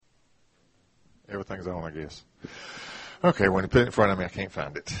Everything's on, I guess. Okay, when you put it in front of me, I can't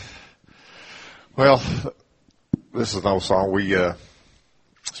find it. Well, this is an old song.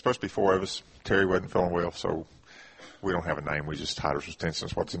 Supposed to be four of us. Terry wasn't feeling well, so we don't have a name. We just titles or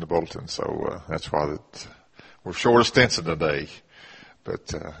Stinson's what's in the bulletin. So that's why we're short of Stinson today. But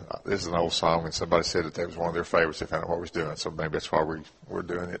this is an old song, and somebody said that was one of their favorites. They found out what we was doing, so maybe that's why we're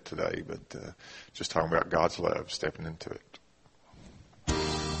doing it today. But just talking about God's love, stepping into it.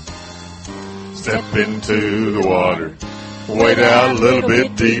 Step into the water, wade out a little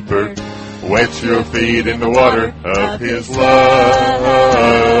bit deeper, wet your feet in the water of His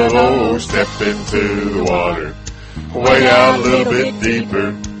love. Oh, step into the water, wade out a little bit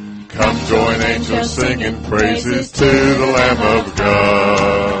deeper, come join angels singing praises to the Lamb of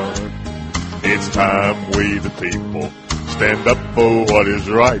God. It's time we the people stand up for what is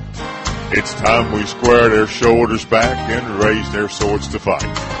right. It's time we square their shoulders back and raise their swords to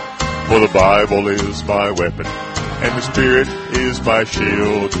fight. For the Bible is my weapon, and the Spirit is my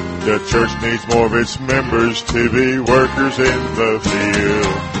shield. The church needs more of its members to be workers in the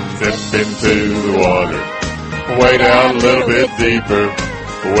field. Step into the water, wade out a little bit deeper,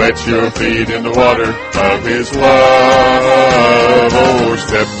 wet your feet in the water of His love. Oh,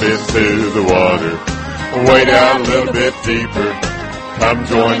 step into the water, wade out a little bit deeper, come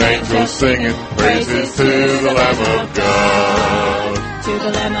join angels singing praises to the Lamb of God. To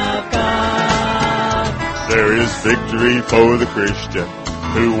the Lamb of God. There is victory for the Christian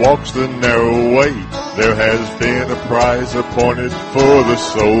who walks the narrow way. There has been a prize appointed for the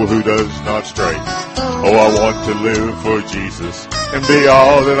soul who does not stray. Oh, I want to live for Jesus and be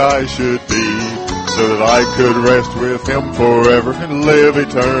all that I should be, so that I could rest with Him forever and live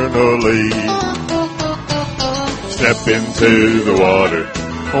eternally. Step into the water,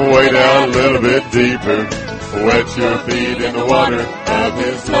 wade out a little bit deeper, wet your feet in the water of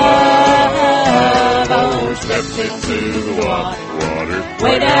His love. Oh, step into the water,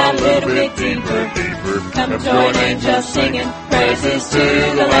 wade out a little bit deeper, come join angels singing praises to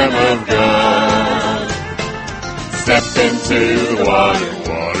the Lamb of God. Step into the water,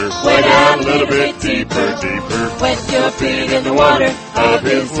 wade out a little bit deeper, wet your feet in the water of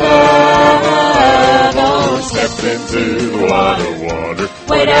His love. Oh, step into the water,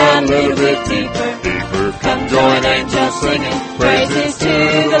 wade out a little bit deeper, come join angels singing praises to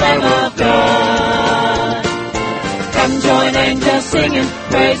the Lamb of God. Come join angels singing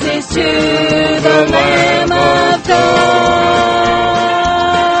praises to the Lamb of God.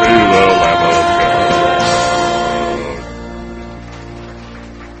 To the Lamb of God.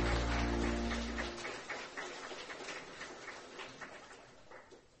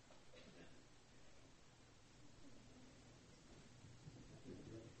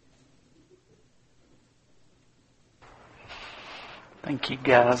 Thank you,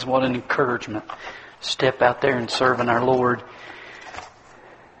 guys. What an encouragement. Step out there and serving our Lord.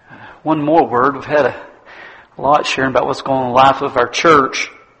 One more word. We've had a lot sharing about what's going on in the life of our church.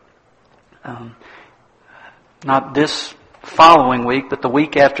 Not this following week, but the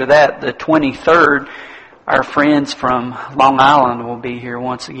week after that, the 23rd, our friends from Long Island will be here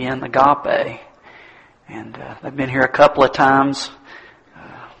once again, Agape. And they've been here a couple of times.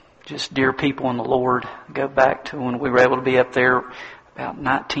 Just dear people in the Lord. Go back to when we were able to be up there about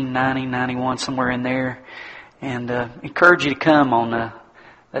 1990, 91, somewhere in there. And encourage you to come on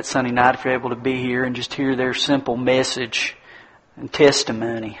that Sunday night if you're able to be here and just hear their simple message and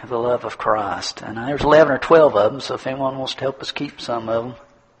testimony of the love of Christ. And there's 11 or 12 of them, so if anyone wants to help us keep some of them,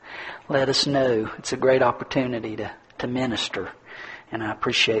 let us know. It's a great opportunity to minister. And I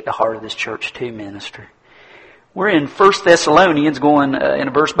appreciate the heart of this church to minister. We're in 1 Thessalonians going in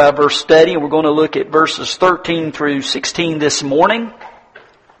a verse-by-verse study, and we're going to look at verses 13 through 16 this morning.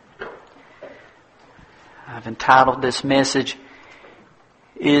 I've entitled this message,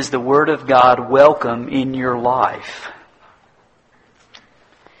 Is the Word of God Welcome in Your Life?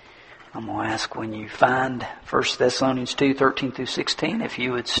 I'm going to ask when you find 1 Thessalonians 2, 13 through 16, if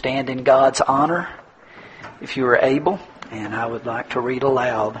you would stand in God's honor, if you are able, and I would like to read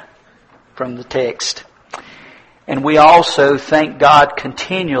aloud from the text. And we also thank God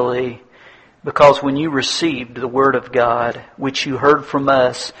continually because when you received the Word of God, which you heard from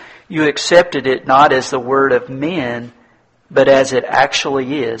us, you accepted it not as the word of men, but as it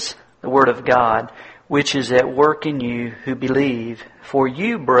actually is, the Word of God, which is at work in you who believe. For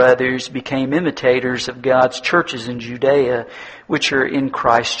you, brothers, became imitators of God's churches in Judea, which are in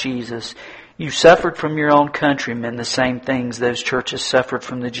Christ Jesus. You suffered from your own countrymen the same things those churches suffered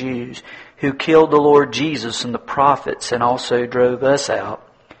from the Jews, who killed the Lord Jesus and the prophets and also drove us out.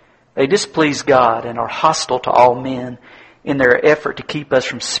 They displease God and are hostile to all men, in their effort to keep us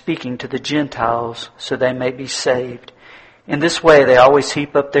from speaking to the Gentiles so they may be saved. In this way they always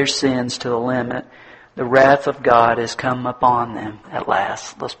heap up their sins to the limit. The wrath of God has come upon them at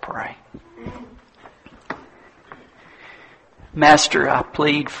last. Let's pray. Master, I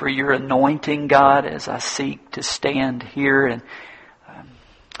plead for your anointing, God, as I seek to stand here and,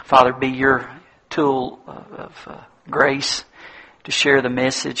 Father, be your tool of grace to share the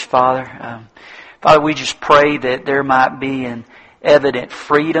message, Father. Father, we just pray that there might be an evident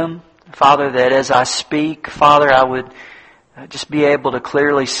freedom, Father, that as I speak, Father, I would just be able to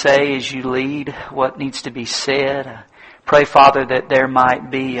clearly say as you lead what needs to be said. I pray, Father, that there might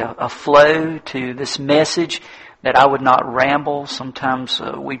be a flow to this message, that I would not ramble. Sometimes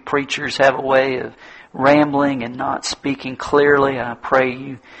we preachers have a way of rambling and not speaking clearly. I pray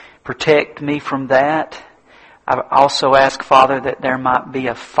you protect me from that. I also ask, Father, that there might be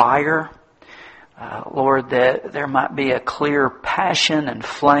a fire. Lord, that there might be a clear passion and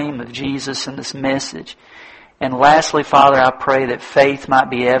flame of Jesus in this message. And lastly, Father, I pray that faith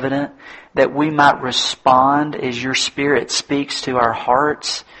might be evident, that we might respond as your Spirit speaks to our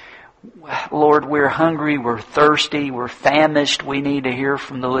hearts. Lord, we're hungry, we're thirsty, we're famished. We need to hear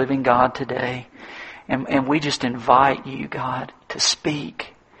from the living God today. And we just invite you, God, to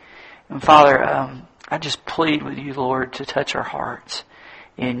speak. And Father, I just plead with you, Lord, to touch our hearts.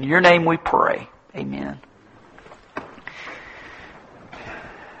 In your name we pray. Amen.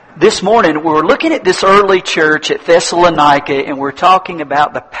 This morning we're looking at this early church at Thessalonica, and we're talking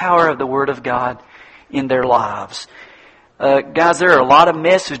about the power of the Word of God in their lives. Guys, there are a lot of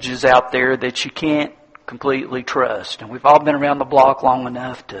messages out there that you can't completely trust. And we've all been around the block long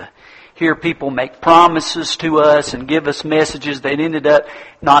enough to hear people make promises to us and give us messages that ended up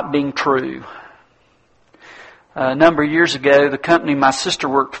not being true. A number of years ago, the company my sister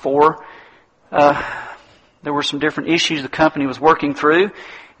worked for, there were some different issues the company was working through.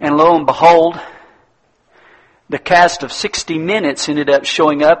 And lo and behold, the cast of 60 Minutes ended up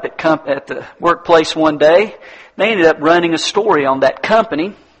showing up at the workplace one day. They ended up running a story on that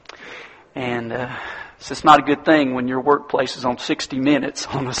company. And it's just not a good thing when your workplace is on 60 Minutes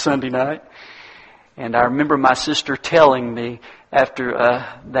on a Sunday night. And I remember my sister telling me after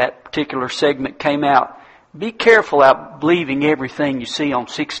that particular segment came out, be careful out believing everything you see on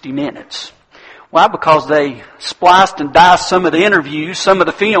 60 Minutes. Why? Because they spliced and diced some of the interviews, some of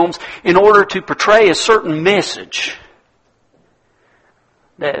the films, in order to portray a certain message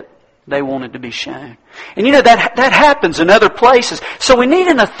that they wanted to be shown. And you know, that happens in other places. So we need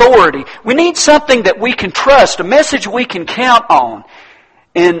an authority. We need something that we can trust, a message we can count on.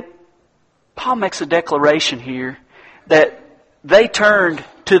 And Paul makes a declaration here that they turned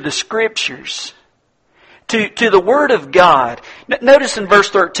to the Scriptures, to the Word of God. Notice in verse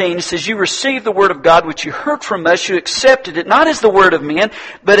 13, it says, you received the Word of God which you heard from us, you accepted it, not as the Word of men,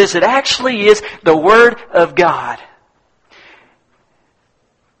 but as it actually is, the Word of God.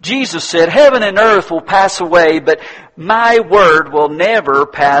 Jesus said, heaven and earth will pass away, but my Word will never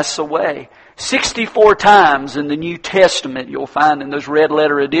pass away. 64 times in the New Testament you'll find in those red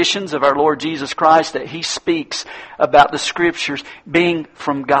letter editions of our Lord Jesus Christ that He speaks about the Scriptures being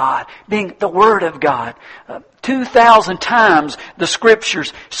from God, being the Word of God. 2,000 times the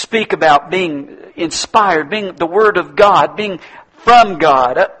Scriptures speak about being inspired, being the Word of God, being from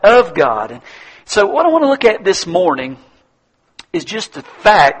God, of God. And so what I want to look at this morning is just the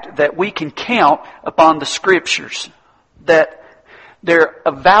fact that we can count upon the Scriptures, that they're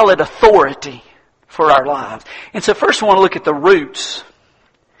a valid authority for our lives. And so first I want to look at the roots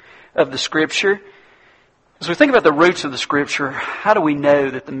of the Scripture. As we think about the roots of the Scripture, how do we know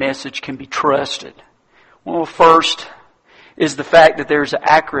that the message can be trusted? Well, first is the fact that there's an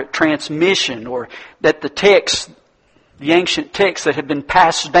accurate transmission, or that the texts, the ancient texts that have been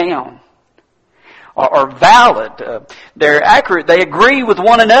passed down, are valid. They're accurate. They agree with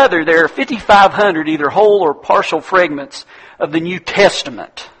one another. There are 5,500 either whole or partial fragments of the New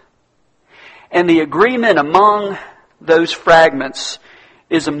Testament. And the agreement among those fragments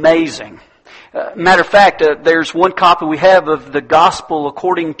is amazing. Matter of fact, there's one copy we have of the Gospel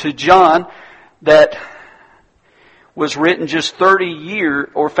according to John that was written just 30 years,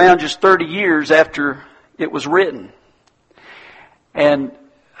 or found just 30 years after it was written. And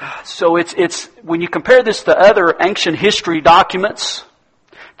so it's when you compare this to other ancient history documents,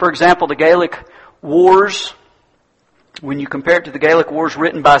 for example, the Gallic Wars, when you compare it to the Gallic Wars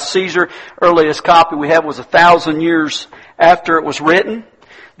written by Caesar, earliest copy we have was 1,000 years after it was written.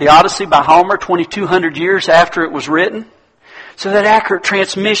 The Odyssey by Homer, 2,200 years after it was written. So that accurate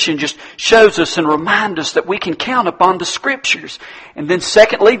transmission just shows us and reminds us that we can count upon the Scriptures. And then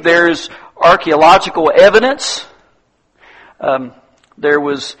secondly, there is archaeological evidence There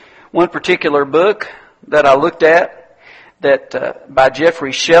was one particular book that I looked at that by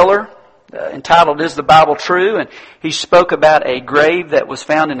Jeffrey Scheller, entitled "Is the Bible True?" And he spoke about a grave that was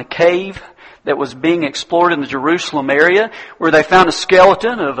found in a cave that was being explored in the Jerusalem area, where they found a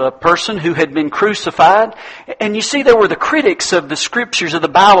skeleton of a person who had been crucified. And you see, there were the critics of the scriptures of the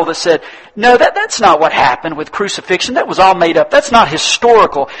Bible that said, no, that's not what happened with crucifixion. That was all made up. That's not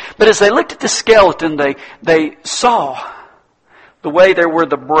historical. But as they looked at the skeleton, they saw the way there were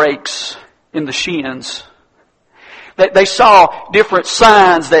the breaks in the shins. They saw different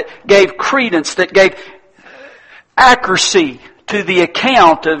signs that gave credence, that gave accuracy to the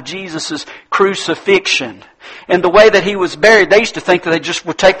account of Jesus' crucifixion. And the way that He was buried, they used to think that they just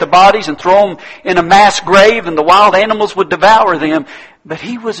would take the bodies and throw them in a mass grave and the wild animals would devour them. But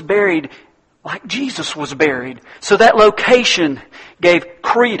He was buried like Jesus was buried. So that location gave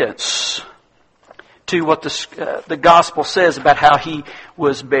credence to what the Gospel says about how He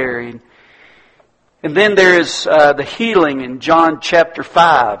was buried. And then there is the healing in John chapter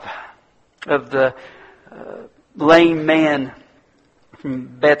 5 of the lame man from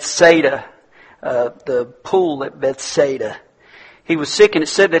Bethsaida, the pool at Bethsaida. He was sick, and it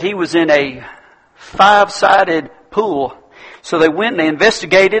said that he was in a 5-sided pool. So they went and they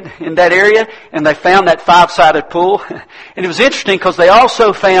investigated in that area, and they found that 5-sided pool. And it was interesting because they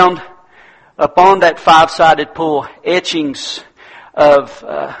also found upon that 5-sided pool etchings of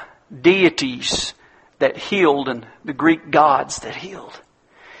deities that healed and the Greek gods that healed.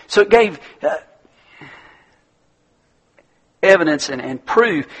 So it gave evidence and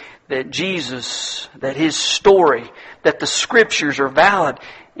proof that Jesus, that His story, that the Scriptures are valid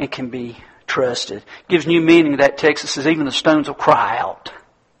and can be trusted. Gives new meaning to that text that says even the stones will cry out.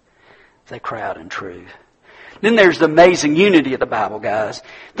 They cry out in truth. Then there's the amazing unity of the Bible, guys.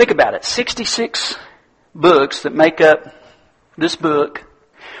 Think about it. 66 books that make up this book,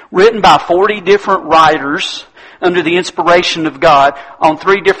 written by 40 different writers under the inspiration of God on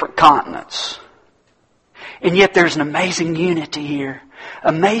 3 different continents. And yet there's an amazing unity here.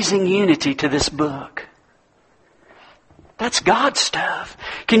 Amazing unity to this book. That's God's stuff.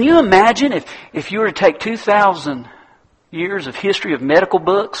 Can you imagine if you were to take 2,000 years of history of medical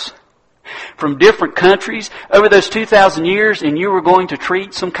books from different countries over those 2,000 years, and you were going to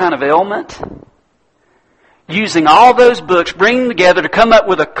treat some kind of ailment? Using all those books, bringing them together to come up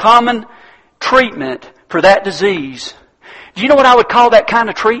with a common treatment for that disease. Do you know what I would call that kind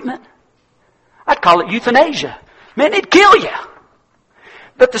of treatment? I'd call it euthanasia. Man, it'd kill you.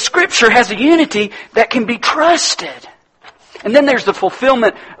 But the Scripture has a unity that can be trusted. And then there's the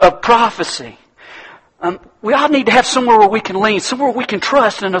fulfillment of prophecy. We all need to have somewhere where we can lean, somewhere where we can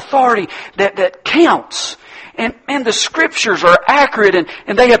trust an authority that counts. And the Scriptures are accurate,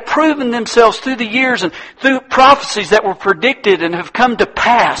 and they have proven themselves through the years and through prophecies that were predicted and have come to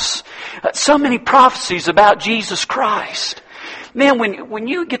pass. So many prophecies about Jesus Christ. Man, when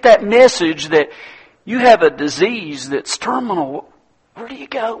you get that message that you have a disease that's terminal, where do you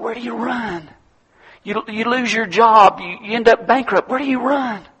go? Where do you run? You lose your job. You end up bankrupt. Where do you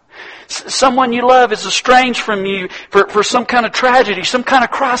run? Someone you love is estranged from you for some kind of tragedy, some kind of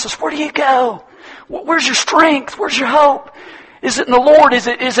crisis. Where do you go? Where's your strength? Where's your hope? Is it in the Lord? Is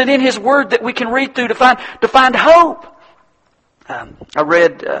it in His Word that we can read through to find hope? I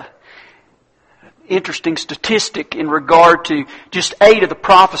read interesting statistic in regard to just 8 of the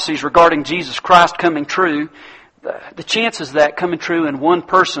prophecies regarding Jesus Christ coming true. The chances of that coming true in one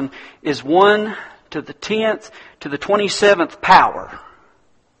person is 1 to the 10th to the 27th power.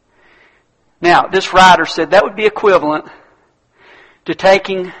 Now, this writer said that would be equivalent to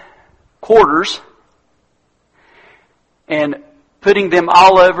taking quarters and putting them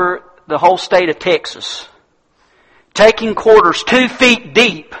all over the whole state of Texas. Taking quarters 2 feet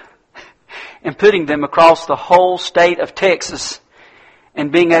deep and putting them across the whole state of Texas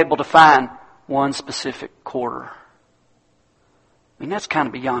and being able to find one specific quarter. I mean, that's kind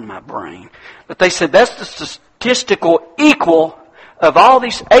of beyond my brain. But they said that's the statistical equal of all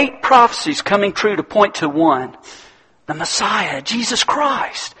these 8 prophecies coming true to point to one. The Messiah, Jesus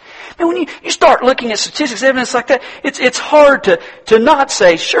Christ. And when you start looking at statistics, evidence like that, it's hard to not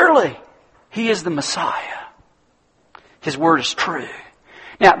say, surely He is the Messiah. His Word is true.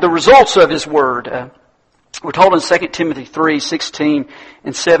 Now, the results of His Word, we're told in 2 Timothy 3:16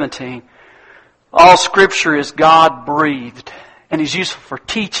 and 17, all Scripture is God-breathed and is useful for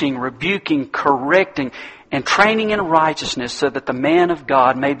teaching, rebuking, correcting, and training in righteousness, so that the man of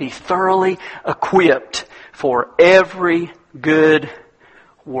God may be thoroughly equipped for every good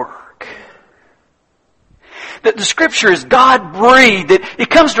work. That the Scripture is God-breathed. That it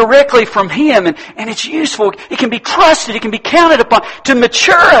comes directly from Him and it's useful. It can be trusted. It can be counted upon to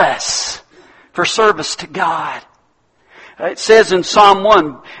mature us for service to God. It says in Psalm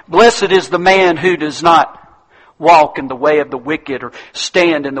 1, "Blessed is the man who does not walk in the way of the wicked or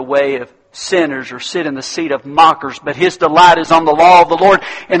stand in the way of sinners or sit in the seat of mockers, but his delight is on the law of the Lord,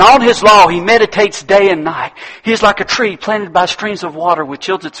 and on His law he meditates day and night. He is like a tree planted by streams of water, which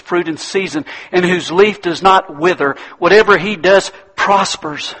yields its fruit in season, and whose leaf does not wither. Whatever he does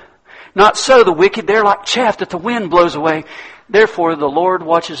prospers. Not so the wicked, they're like chaff that the wind blows away. Therefore the Lord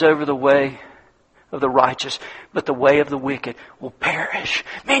watches over the way of the righteous, but the way of the wicked will perish."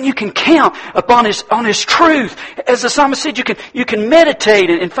 Man, you can count upon on His truth. As the psalmist said, you can meditate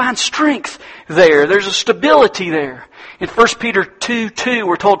and find strength there. There's a stability there. In 1 Peter 2:2,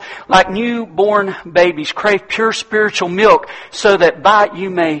 we're told, "Like newborn babies, crave pure spiritual milk, so that by it you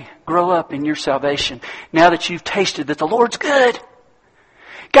may grow up in your salvation, now that you've tasted that the Lord's good."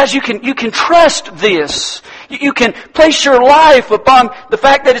 Guys, you can trust this. You can place your life upon the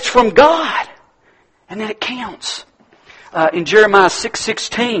fact that it's from God. And then it counts. In Jeremiah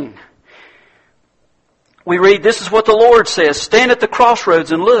 6:16, we read, "This is what the Lord says, stand at the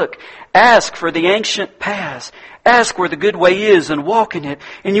crossroads and look. Ask for the ancient paths. Ask where the good way is and walk in it,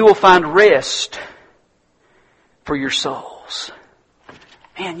 and you will find rest for your souls."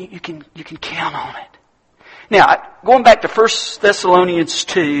 Man, you can count on it. Now, going back to 1 Thessalonians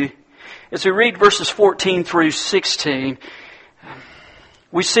 2, as we read verses 14 through 16,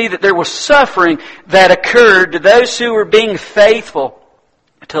 we see that there was suffering that occurred to those who were being faithful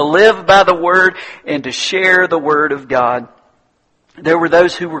to live by the Word and to share the Word of God. There were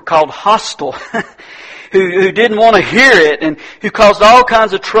those who were called hostile, who didn't want to hear it and who caused all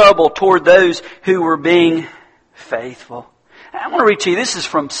kinds of trouble toward those who were being faithful. I want to read to you, this is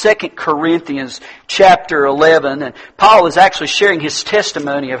from 2 Corinthians chapter 11, and Paul is actually sharing his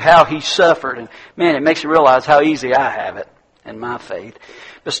testimony of how he suffered. And man, it makes you realize how easy I have it in my faith.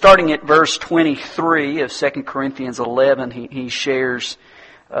 But starting at verse 23 of 2 Corinthians 11, he shares,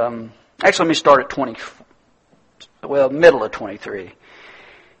 actually let me start at middle of 23.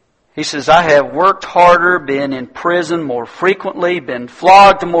 He says, "I have worked harder, been in prison more frequently, been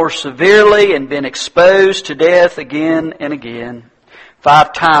flogged more severely, and been exposed to death again and again.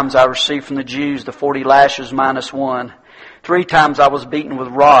 5 times I received from the Jews the 40 lashes minus 1. 3 times I was beaten with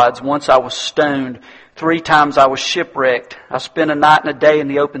rods. Once I was stoned. 3 times I was shipwrecked. I spent a night and a day in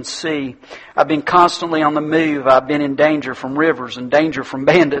the open sea. I've been constantly on the move. I've been in danger from rivers, in danger from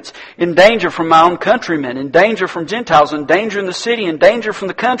bandits, in danger from my own countrymen, in danger from Gentiles, in danger in the city, in danger from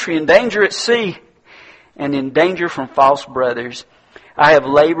the country, in danger at sea, and in danger from false brothers. I have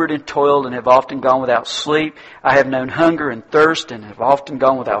labored and toiled and have often gone without sleep. I have known hunger and thirst and have often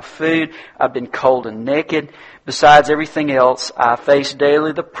gone without food. I've been cold and naked. Besides everything else, I face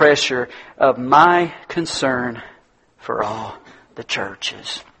daily the pressure of my concern for all the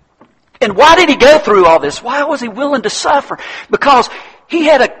churches." And why did he go through all this? Why was he willing to suffer? Because he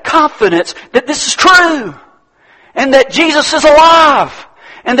had a confidence that this is true, and that Jesus is alive,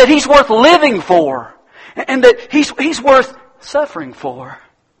 and that He's worth living for, and that He's worth suffering for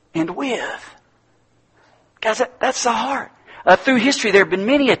and with. Guys, that's the heart. Through history, there have been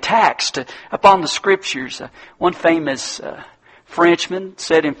many attacks upon the Scriptures. One famous Frenchman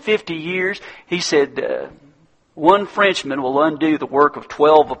said in 50 years, he said, one Frenchman will undo the work of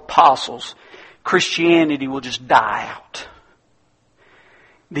 12 apostles. Christianity will just die out.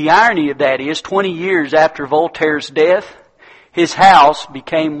 The irony of that is, 20 years after Voltaire's death, his house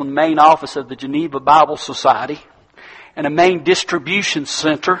became the main office of the Geneva Bible Society and a main distribution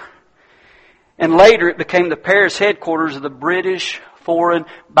center. And later it became the Paris headquarters of the British Foreign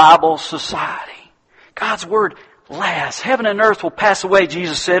Bible Society. God's Word lasts. Heaven and earth will pass away,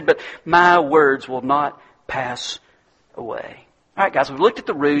 Jesus said, but my words will not pass away. All right, guys, we've looked at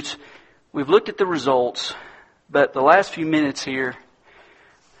the roots. We've looked at the results. But the last few minutes here,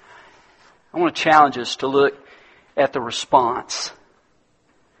 I want to challenge us to look at the response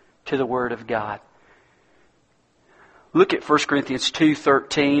to the Word of God. Look at 1 Corinthians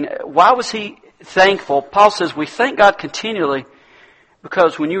 2:13. Why was he thankful? Paul says, we thank God continually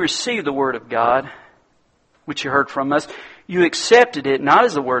because when you received the Word of God, which you heard from us, you accepted it not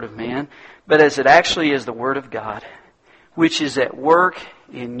as the word of man, but as it actually is the Word of God, which is at work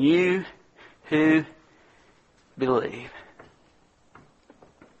in you who believe.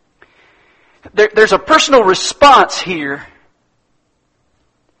 There's a personal response here.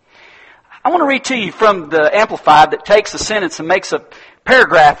 I want to read to you from the Amplified that takes a sentence and makes a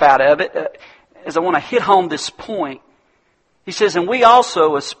paragraph out of it, as I want to hit home this point. He says, and we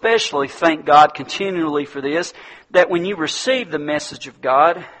also especially thank God continually for this, that when you received the message of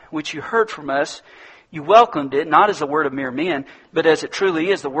God, which you heard from us, you welcomed it, not as the word of mere men, but as it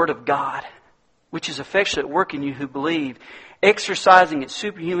truly is, the word of God, which is effectually at work in you who believe, exercising its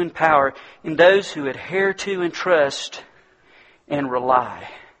superhuman power in those who adhere to and trust and rely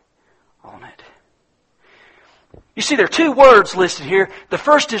on it. You see, there are two words listed here. The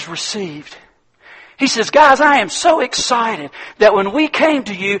first is received. He says, guys, I am so excited that when we came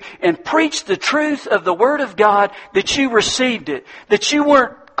to you and preached the truth of the Word of God, that you received it, that you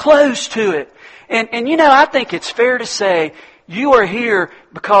weren't close to it. And you know, I think it's fair to say you are here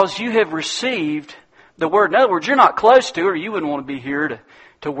because you have received the Word. In other words, you're not close to it, or you wouldn't want to be here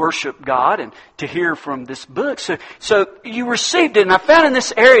to worship God and to hear from this book. So you received it. And I found in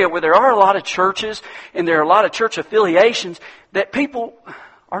this area where there are a lot of churches and there are a lot of church affiliations that people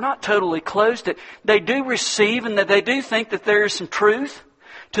are not totally closed, that they do receive and that they do think that there is some truth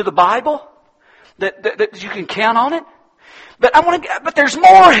to the Bible, that you can count on it. But there's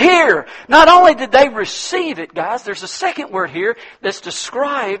more here. Not only did they receive it, guys, there's a second word here that's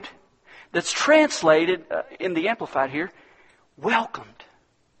described, that's translated in the Amplified here, welcomed.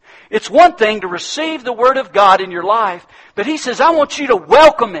 It's one thing to receive the Word of God in your life, but he says, I want you to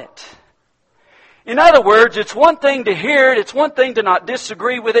welcome it. In other words, it's one thing to hear it, it's one thing to not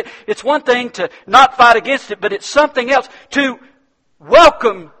disagree with it, it's one thing to not fight against it, but it's something else to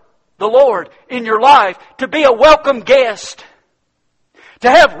welcome the Lord in your life, to be a welcome guest, to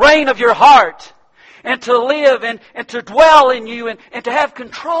have reign of your heart, and to live and to dwell in you and to have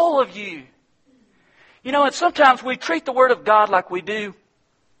control of you. You know, and sometimes we treat the Word of God like we do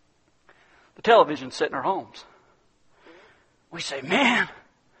the television set in our homes. We say, man,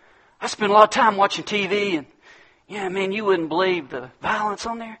 I spend a lot of time watching TV and, yeah, man, you wouldn't believe the violence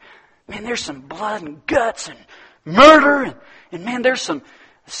on there. Man, there's some blood and guts and murder and man, there's some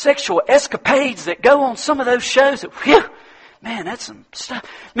sexual escapades that go on some of those shows that, whew, man, that's some stuff.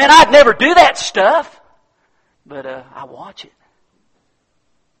 Man, I'd never do that stuff. But I watch it.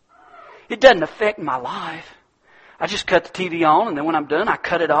 It doesn't affect my life. I just cut the TV on and then when I'm done, I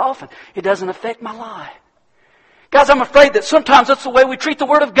cut it off and it doesn't affect my life. Guys, I'm afraid that sometimes that's the way we treat the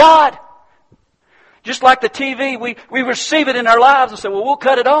Word of God. Just like the TV, we receive it in our lives and say, well, we'll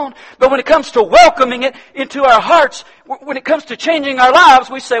cut it on. But when it comes to welcoming it into our hearts, when it comes to changing our lives,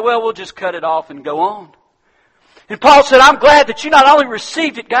 we say, well, we'll just cut it off and go on. And Paul said, I'm glad that you not only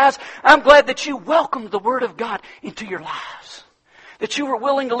received it, guys, I'm glad that you welcomed the Word of God into your lives. That you were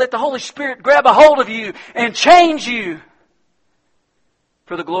willing to let the Holy Spirit grab a hold of you and change you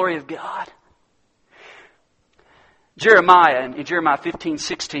for the glory of God. Jeremiah, in Jeremiah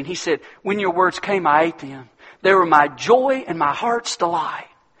 15:16, he said, when your words came, I ate them. They were my joy and my heart's delight.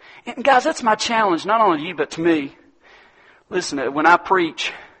 And guys, that's my challenge, not only to you, but to me. Listen, when I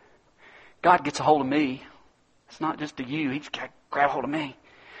preach, God gets a hold of me. It's not just to you. He's got to grab a hold of me.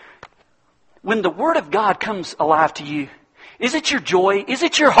 When the Word of God comes alive to you, is it your joy? Is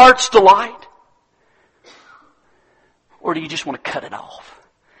it your heart's delight? Or do you just want to cut it off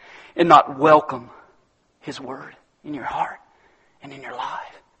and not welcome His Word in your heart and in your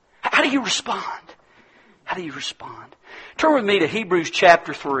life? How do you respond? How do you respond? Turn with me to Hebrews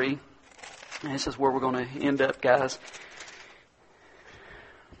chapter 3. And this is where we're going to end up, guys.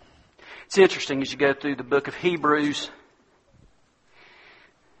 It's interesting as you go through the book of Hebrews.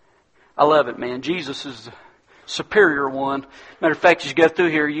 I love it, man. Jesus is the superior one. Matter of fact, as you go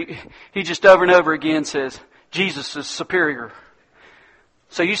through here, he just over and over again says, Jesus is superior.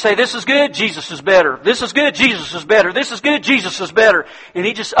 So you say, this is good, Jesus is better. This is good, Jesus is better. This is good, Jesus is better. And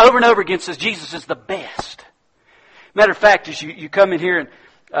he just over and over again says, Jesus is the best. Matter of fact, as you come in here in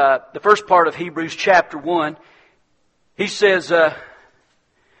the first part of Hebrews chapter 1, he says that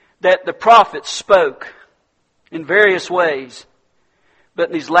the prophets spoke in various ways, but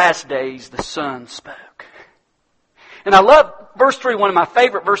in these last days the Son spoke. And I love verse 3, one of my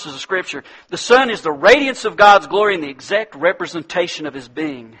favorite verses of Scripture. The Son is the radiance of God's glory and the exact representation of His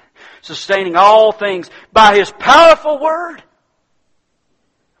being, sustaining all things by His powerful word.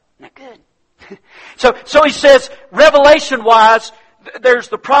 Isn't that good? So he says, revelation-wise, there's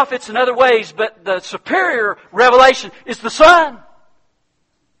the prophets in other ways, but the superior revelation is the Son.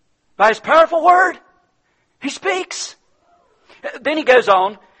 By His powerful word, He speaks. Then he goes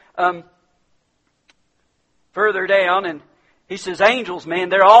on further down, and he says, angels, man,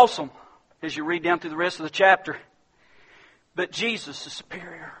 they're awesome, as you read down through the rest of the chapter. But Jesus is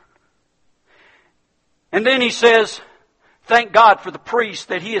superior. And then he says, thank God for the priest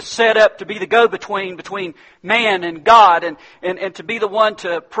that He has set up to be the go-between between man and God and to be the one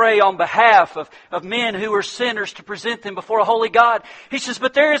to pray on behalf of men who are sinners to present them before a holy God. He says,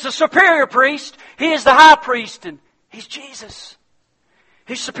 but there is a superior priest. He is the high priest and He's Jesus.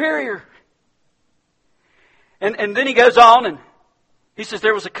 He's superior. And then He goes on and He says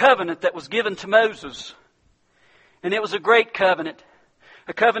there was a covenant that was given to Moses. And it was a great covenant.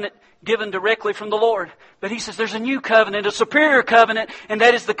 A covenant given directly from the Lord. But He says there's a new covenant, a superior covenant, and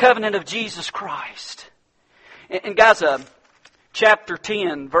that is the covenant of Jesus Christ. And guys, chapter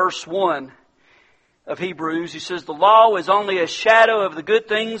 10, verse 1 of Hebrews, he says, the law is only a shadow of the good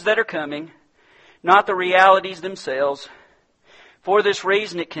things that are coming, not the realities themselves. For this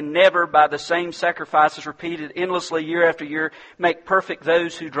reason, it can never, by the same sacrifices repeated endlessly year after year, make perfect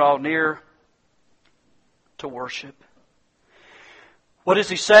those who draw near to worship. What is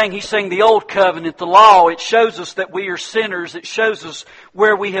he saying? He's saying the old covenant, the law, it shows us that we are sinners. It shows us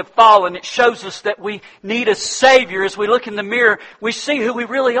where we have fallen. It shows us that we need a Savior. As we look in the mirror, we see who we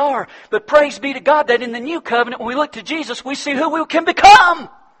really are. But praise be to God that in the new covenant, when we look to Jesus, we see who we can become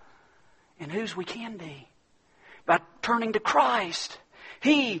and whose we can be by turning to Christ.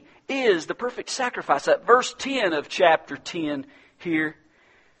 He is the perfect sacrifice. That verse 10 of chapter 10 here.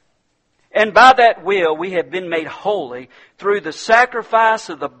 And by that will we have been made holy through the sacrifice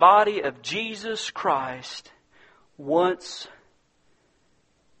of the body of Jesus Christ once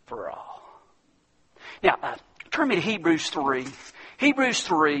for all. Now, turn me to Hebrews 3. Hebrews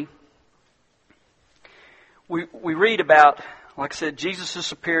 3, we read about, like I said, Jesus is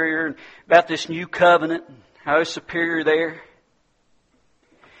superior, and about this new covenant, and how He's superior there.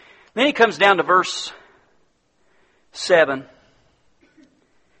 Then he comes down to verse 7.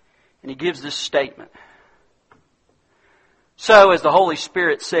 And he gives this statement. So, as the Holy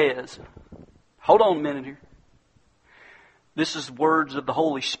Spirit says, hold on a minute here. This is words of the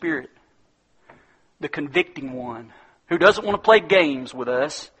Holy Spirit, the convicting one, who doesn't want to play games with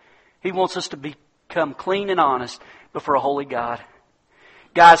us. He wants us to become clean and honest before a holy God.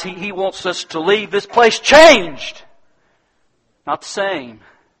 Guys, He wants us to leave this place changed, not the same.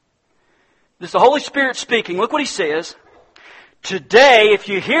 This is the Holy Spirit speaking. Look what He says. Today, if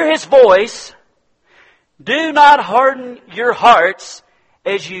you hear His voice, do not harden your hearts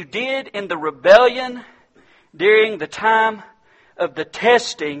as you did in the rebellion during the time of the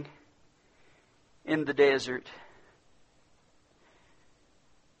testing in the desert.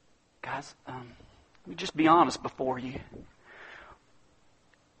 Guys, let me just be honest before you.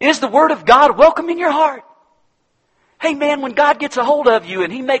 Is the Word of God welcome in your heart? Hey man, when God gets a hold of you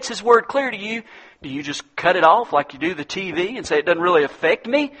and He makes His Word clear to you, do you just cut it off like you do the TV and say it doesn't really affect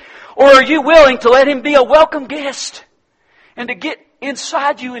me? Or are you willing to let Him be a welcome guest and to get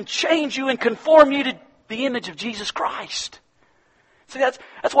inside you and change you and conform you to the image of Jesus Christ? See, that's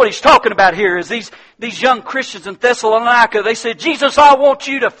what he's talking about here is these young Christians in Thessalonica. They said, Jesus, I want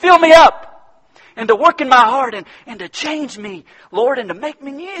you to fill me up and to work in my heart and to change me, Lord, and to make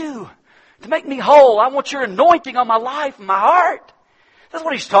me new, to make me whole. I want your anointing on my life and my heart. That's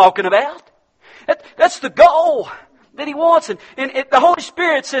what he's talking about. That's the goal that he wants. And the Holy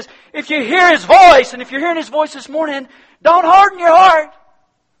Spirit says, if you hear His voice, and if you're hearing His voice this morning, don't harden your heart.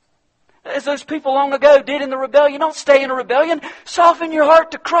 As those people long ago did in the rebellion. Don't stay in a rebellion. Soften your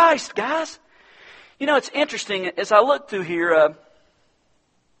heart to Christ, guys. You know, it's interesting, as I look through here,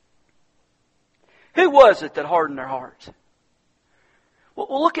 who was it that hardened their hearts?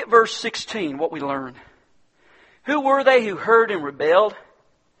 Well, look at verse 16, what we learn. Who were they who heard and rebelled?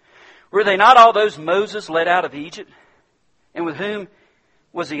 Were they not all those Moses led out of Egypt? And with whom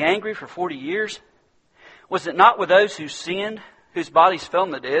was He angry for 40 years? Was it not with those who sinned, whose bodies fell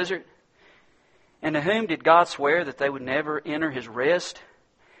in the desert? And to whom did God swear that they would never enter His rest,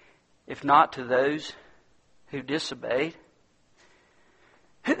 if not to those who disobeyed?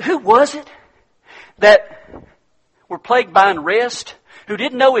 Who was it that were plagued by unrest, who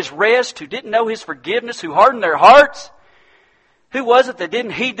didn't know His rest, who didn't know His forgiveness, who hardened their hearts? Who was it that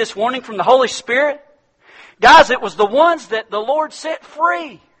didn't heed this warning from the Holy Spirit? Guys, it was the ones that the Lord set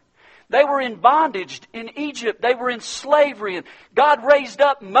free. They were in bondage in Egypt. They were in slavery. And God raised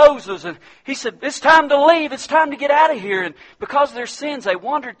up Moses. And He said, it's time to leave. It's time to get out of here. And because of their sins, they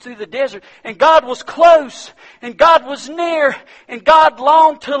wandered through the desert. And God was close. And God was near. And God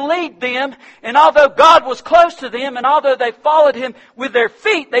longed to lead them. And although God was close to them, and although they followed Him with their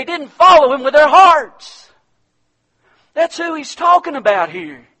feet, they didn't follow Him with their hearts. That's who he's talking about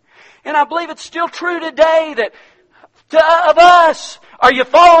here. And I believe it's still true today that of us, are you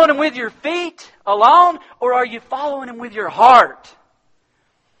following Him with your feet alone, or are you following Him with your heart?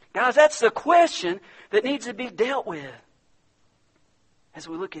 Guys, that's the question that needs to be dealt with. as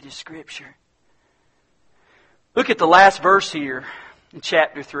we look at His Scripture. Look at the last verse here in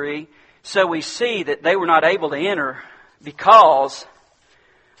chapter 3. So we see that they were not able to enter because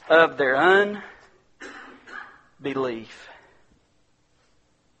of their unbelief.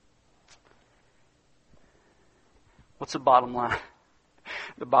 What's the bottom line?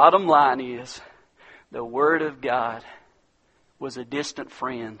 The bottom line is the Word of God was a distant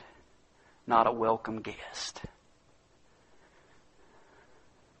friend, not a welcome guest.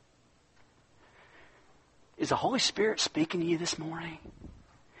 Is the Holy Spirit speaking to you this morning?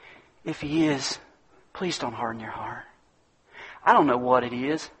 If He is, please don't harden your heart. I don't know what it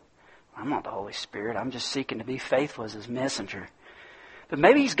is. I'm not the Holy Spirit. I'm just seeking to be faithful as His messenger. But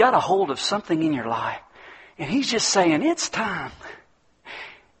maybe He's got a hold of something in your life. And He's just saying, it's time.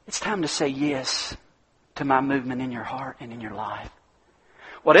 It's time to say yes to my movement in your heart and in your life.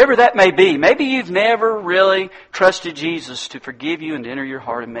 Whatever that may be. Maybe you've never really trusted Jesus to forgive you and to enter your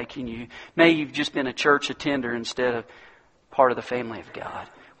heart and make you new. Maybe you've just been a church attender instead of part of the family of God.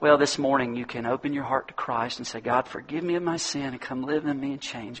 Well, this morning you can open your heart to Christ and say, God, forgive me of my sin and come live in me and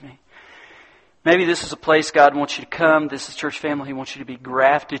change me. Maybe this is a place God wants you to come. This is church family He wants you to be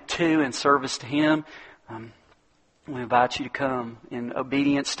grafted to in service to Him. We invite you to come in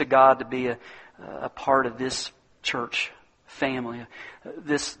obedience to God to be a part of this church family,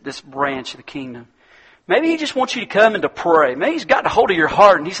 this branch of the kingdom. Maybe He just wants you to come and to pray. Maybe He's got a hold of your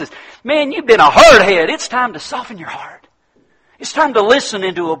heart and He says, man, you've been a hardhead. It's time to soften your heart. It's time to listen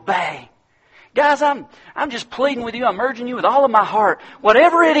and to obey. Guys, I'm just pleading with you. I'm urging you with all of my heart.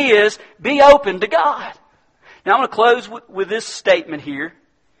 Whatever it is, be open to God. Now I'm going to close with this statement here.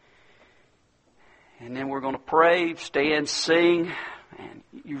 And then we're going to pray, stand, sing, and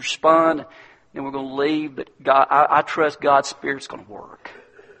you respond. Then we're going to leave. But God, I trust God's Spirit's going to work.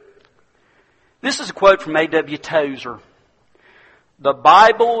 This is a quote from A.W. Tozer. The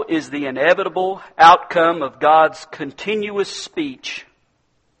Bible is the inevitable outcome of God's continuous speech.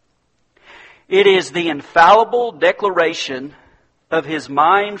 It is the infallible declaration of His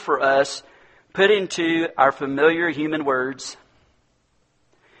mind for us put into our familiar human words.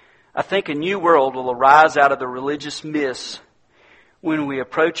 I think a new world will arise out of the religious myths when we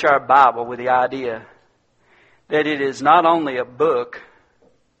approach our Bible with the idea that it is not only a book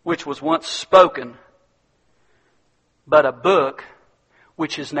which was once spoken, but a book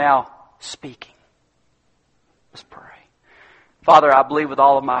which is now speaking. Let's pray. Father, I believe with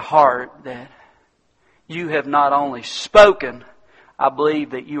all of my heart that You have not only spoken, I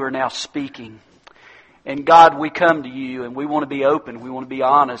believe that You are now speaking. And God, we come to You and we want to be open. We want to be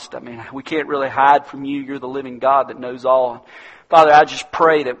honest. I mean, we can't really hide from You. You're the living God that knows all. Father, I just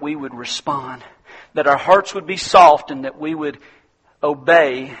pray that we would respond, that our hearts would be soft and that we would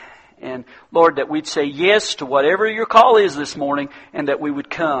obey. And Lord, that we'd say yes to whatever Your call is this morning and that we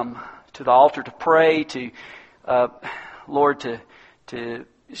would come to the altar to pray, to, Lord, to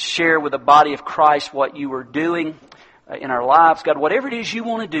share with the body of Christ what You are doing in our lives. God, whatever it is You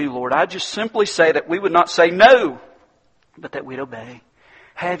want to do, Lord, I just simply say that we would not say no, but that we'd obey.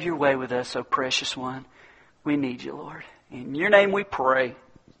 Have Your way with us, O precious one. We need You, Lord. In Your name we pray.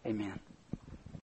 Amen.